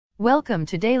Welcome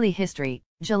to Daily History,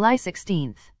 July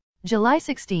 16th. July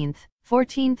 16th,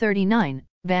 1439,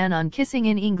 ban on kissing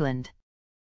in England.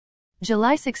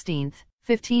 July 16th,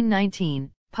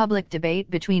 1519, public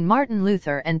debate between Martin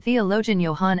Luther and theologian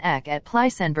Johann Eck at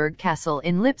Pleissenburg Castle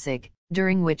in Liepzig,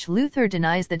 during which Luther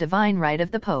denies the divine right of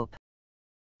the Pope.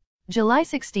 July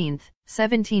 16th,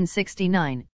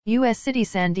 1769, U.S. city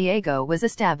San Diego was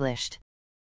established.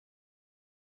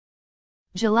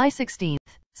 July 16th,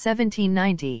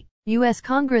 1790, U.S.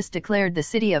 Congress declared the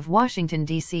city of Washington,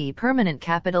 D.C. permanent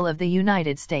capital of the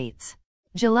United States.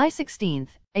 July 16th,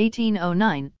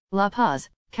 1809, La Paz,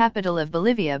 capital of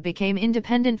Bolivia, became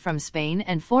independent from Spain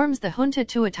and forms the Junta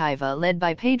Tuitiva led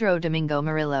by Pedro Domingo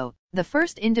Murillo, the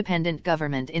first independent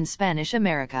government in Spanish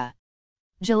America.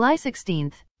 July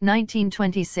 16th,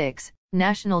 1926,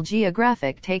 National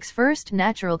Geographic takes first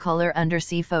natural color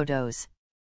undersea photos.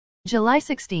 July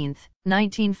 16th,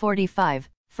 1945,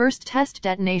 first test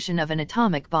detonation of an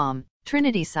atomic bomb,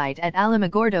 Trinity Site at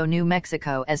Alamogordo, New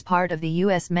Mexico as part of the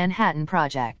U.S. Manhattan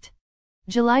Project.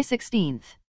 July 16th,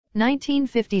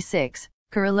 1956,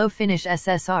 Karelo-Finnish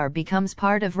SSR becomes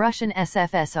part of Russian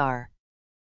SFSR.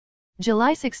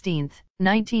 July 16th,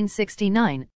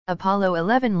 1969, Apollo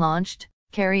 11 launched,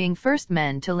 carrying first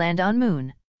men to land on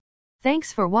Moon.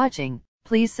 Thanks for watching.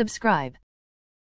 Please subscribe.